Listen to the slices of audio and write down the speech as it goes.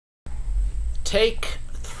Take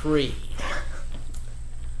 3.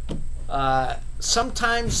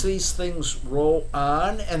 Sometimes these things roll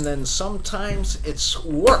on, and then sometimes it's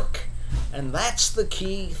work. And that's the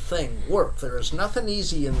key thing, work. There is nothing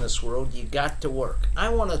easy in this world. You got to work. I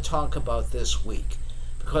want to talk about this week,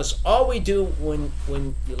 because all we do when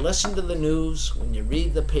you listen to the news, when you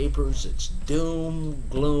read the papers, it's doom,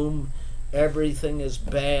 gloom, everything is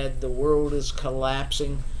bad, the world is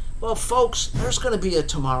collapsing. Well, folks, there's going to be a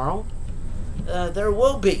tomorrow. There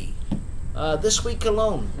will be. This week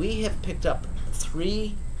alone, we have picked up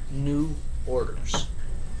 3 new orders.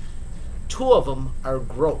 2 of them are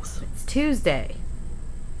growth. It's Tuesday.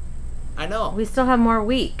 I know. We still have more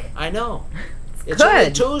week. I know. It's only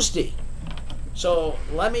good. Tuesday. So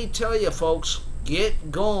let me tell you, folks,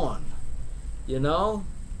 get going. You know,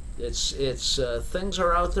 it's things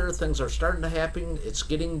are out there. Things are starting to happen. It's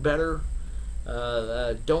getting better.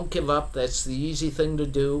 Don't give up. That's the easy thing to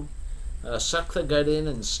do. Suck the gut in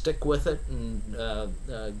and stick with it, and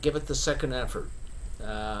give it the second effort.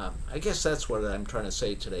 I guess that's what I'm trying to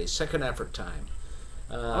say today. Second effort time.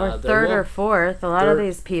 Or third or fourth. A lot of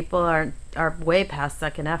these people are way past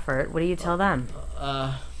second effort. What do you tell them?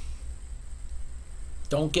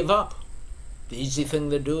 Don't give up. The easy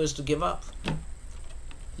thing to do is to give up.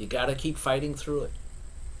 You got to keep fighting through it.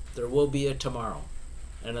 There will be a tomorrow,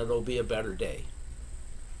 and it'll be a better day.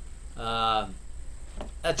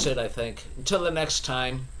 That's it, I think. Until the next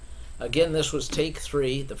time. Again, this was take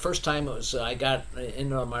 3. The first time it was I got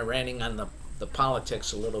into my ranting on the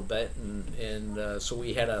politics a little bit, and so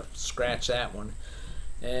we had to scratch that one.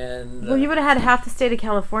 And well, you would have had half the state of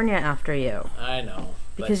California after you. I know.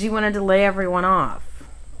 Because you wanted to lay everyone off.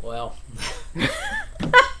 Well,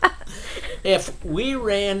 if we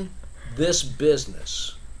ran this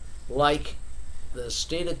business like the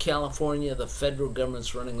state of California, the federal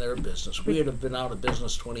government's running their business, we would have been out of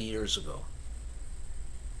business 20 years ago.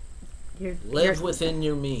 Live within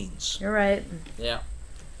your means. You're right. Yeah.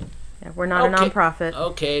 We're not a nonprofit.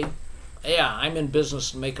 Okay. Yeah, I'm in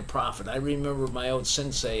business to make a profit. I remember my old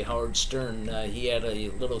sensei, Howard Stern, he had a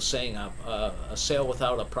little saying, a sale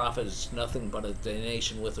without a profit is nothing but a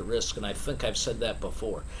donation with a risk, and I think I've said that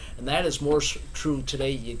before. And that is more true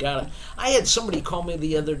today. You gotta. I had somebody call me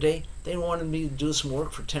the other day. They wanted me to do some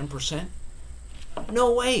work for 10%.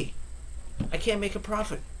 No way. I can't make a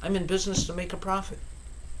profit. I'm in business to make a profit.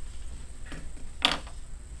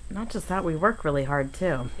 Not just that, we work really hard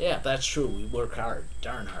too. Yeah, that's true. We work hard,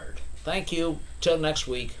 darn hard. Thank you. Till next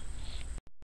week.